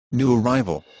New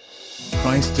arrival.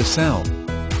 Price to sell: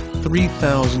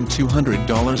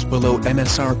 $3,200 below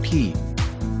MSRP.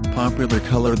 Popular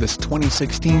color: this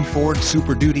 2016 Ford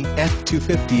Super Duty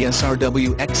F-250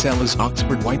 SRW XL is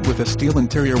Oxford white with a steel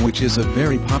interior, which is a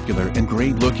very popular and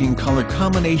great-looking color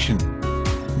combination.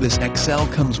 This XL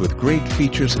comes with great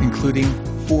features including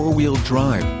 4-wheel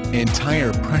drive and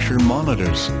tire pressure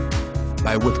monitors.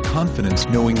 Buy with confidence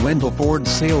knowing Wendle Ford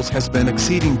Sales has been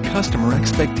exceeding customer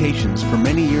expectations for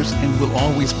many years and will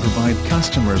always provide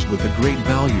customers with a great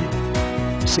value.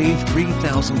 Save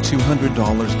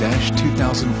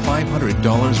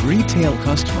 $3,200-$2,500 retail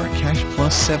customer cash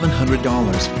plus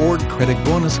 $700 Ford credit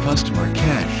bonus customer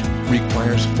cash.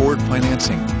 Requires Ford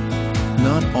financing.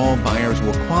 Not all buyers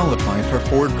will qualify for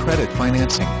Ford credit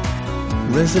financing.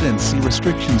 Residency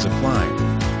restrictions apply.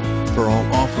 For all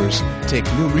offers, take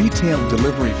new retail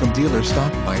delivery from dealer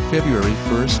stock by February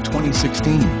 1,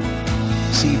 2016.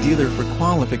 See dealer for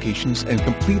qualifications and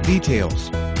complete details.